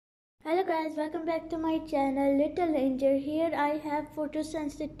Hello guys, welcome back to my channel Little Angel. Here I have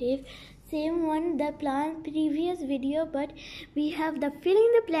photosensitive, same one the plant previous video, but we have the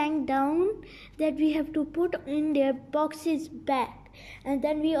filling the blank down that we have to put in their boxes back, and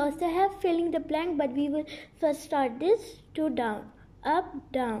then we also have filling the blank, but we will first start this to down,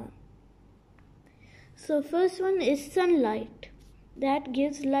 up, down. So first one is sunlight, that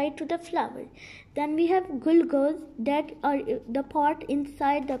gives light to the flower. Then we have glucose, that are the part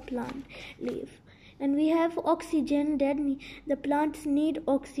inside the plant leaf. And we have oxygen, that the plants need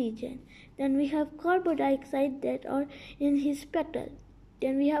oxygen. Then we have carbon dioxide, that are in his petal.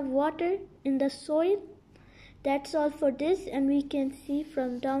 Then we have water in the soil. That's all for this, and we can see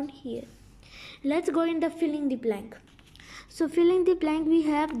from down here. Let's go in the filling the blank. So filling the blank, we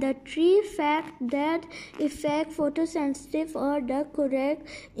have the three facts that affect photosensitive or the correct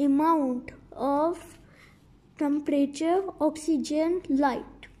amount of temperature, oxygen, light.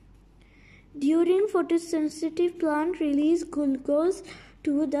 During photosensitive, plant release glucose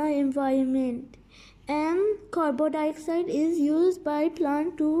to the environment, and carbon dioxide is used by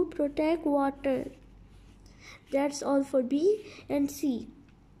plant to protect water. That's all for B and C.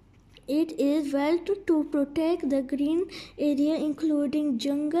 It is well to protect the green area, including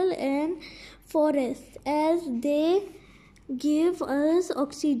jungle and forests, as they give us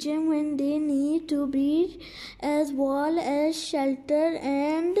oxygen when they need to breathe, as well as shelter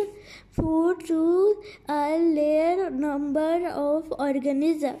and food to a large number of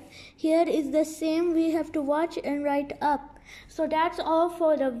organisms. Here is the same we have to watch and write up. So that's all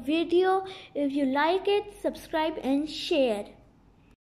for the video. If you like it, subscribe and share.